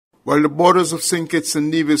While the borders of St. Kitts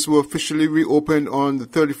and Nevis were officially reopened on the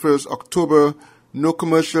 31st October, no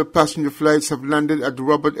commercial passenger flights have landed at the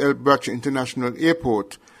Robert L. Bratcher International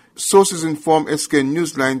Airport. Sources inform SKN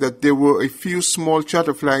Newsline that there were a few small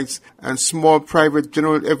charter flights and small private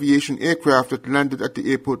general aviation aircraft that landed at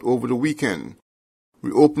the airport over the weekend.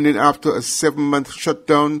 Reopening after a 7-month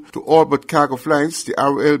shutdown to all but cargo flights, the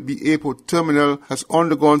RLB Airport Terminal has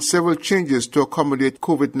undergone several changes to accommodate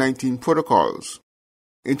COVID-19 protocols.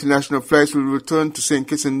 International flights will return to St.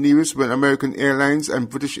 Kitts and Nevis when American Airlines and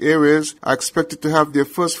British Airways are expected to have their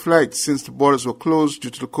first flights since the borders were closed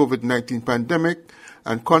due to the COVID-19 pandemic,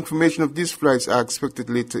 and confirmation of these flights are expected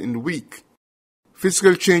later in the week.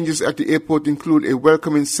 Physical changes at the airport include a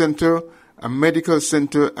welcoming center, a medical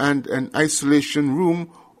center, and an isolation room,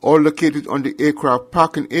 all located on the aircraft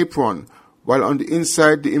parking apron, while on the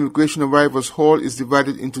inside the immigration arrivals hall is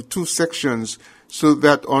divided into 2 sections so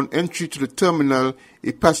that on entry to the terminal,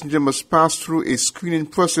 a passenger must pass through a screening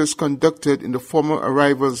process conducted in the former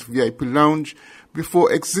arrivals VIP lounge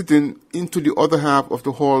before exiting into the other half of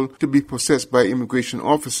the hall to be processed by immigration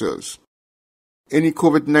officers. Any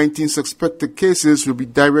COVID-19 suspected cases will be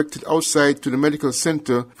directed outside to the medical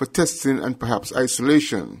center for testing and perhaps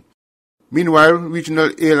isolation. Meanwhile, regional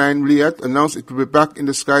airline Liat announced it will be back in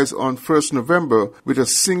the skies on 1st November with a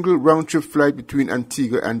single round-trip flight between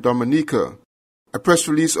Antigua and Dominica. A press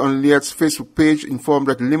release on Liat's Facebook page informed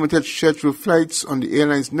that limited scheduled flights on the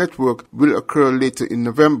airline's network will occur later in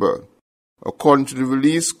November. According to the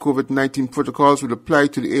release, COVID-19 protocols will apply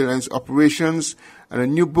to the airline's operations, and a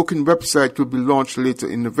new booking website will be launched later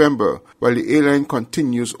in November, while the airline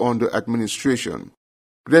continues under administration.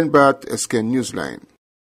 Glenn Barth, SKN Newsline.